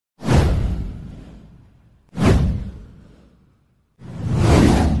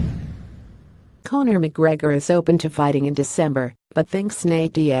Conor McGregor is open to fighting in December, but thinks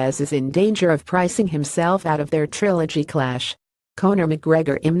Nate Diaz is in danger of pricing himself out of their trilogy clash. Conor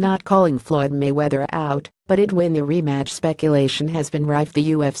McGregor am not calling Floyd Mayweather out, but when the rematch speculation has been rife.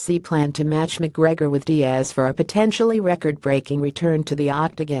 The UFC planned to match McGregor with Diaz for a potentially record-breaking return to the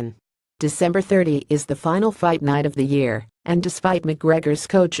octagon. December 30 is the final fight night of the year, and despite McGregor's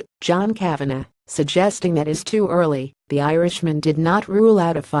coach, John Kavanagh, suggesting that is too early, the Irishman did not rule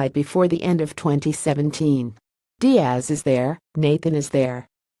out a fight before the end of 2017. Diaz is there, Nathan is there.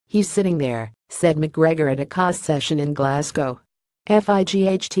 He's sitting there, said McGregor at a COS session in Glasgow.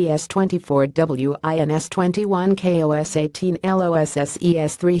 FIGHTS 24 WINS 21 KOS 18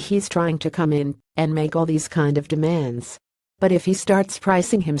 LOSSES 3. He's trying to come in and make all these kind of demands. But if he starts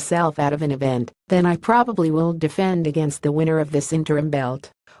pricing himself out of an event, then I probably will defend against the winner of this interim belt,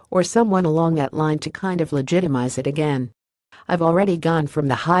 or someone along that line to kind of legitimize it again. I've already gone from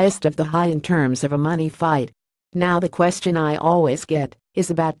the highest of the high in terms of a money fight. Now the question I always get is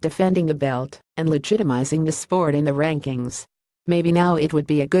about defending the belt and legitimizing the sport in the rankings. Maybe now it would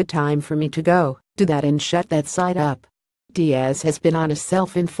be a good time for me to go do that and shut that side up. Diaz has been on a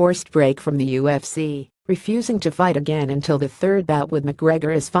self-enforced break from the UFC, refusing to fight again until the third bout with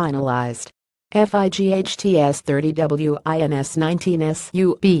McGregor is finalized. FIGHTS 30 WINS 19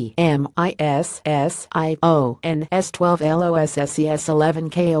 SUBMISSIONS 12 LOSSES 11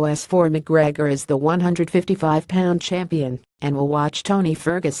 KOS 4. McGregor is the 155-pound champion and will watch Tony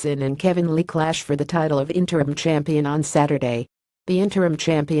Ferguson and Kevin Lee clash for the title of interim champion on Saturday. The interim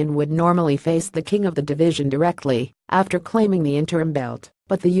champion would normally face the king of the division directly after claiming the interim belt,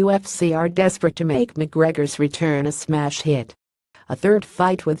 but the UFC are desperate to make McGregor's return a smash hit. A third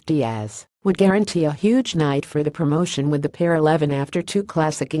fight with Diaz would guarantee a huge night for the promotion, with the pair 11 after two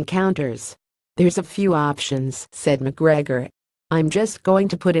classic encounters. There's a few options, said McGregor. I'm just going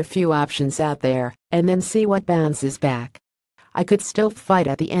to put a few options out there and then see what bounces back. I could still fight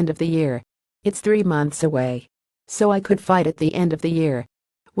at the end of the year. It's 3 months away. So I could fight at the end of the year,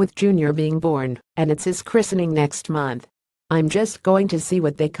 with Junior being born, and it's his christening next month. I'm just going to see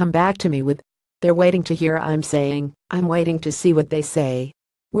what they come back to me with. They're waiting to hear I'm saying. I'm waiting to see what they say.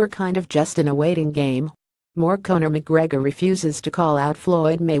 We're kind of just in a waiting game. More. Conor McGregor refuses to call out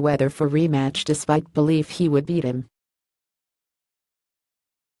Floyd Mayweather for rematch despite belief he would beat him.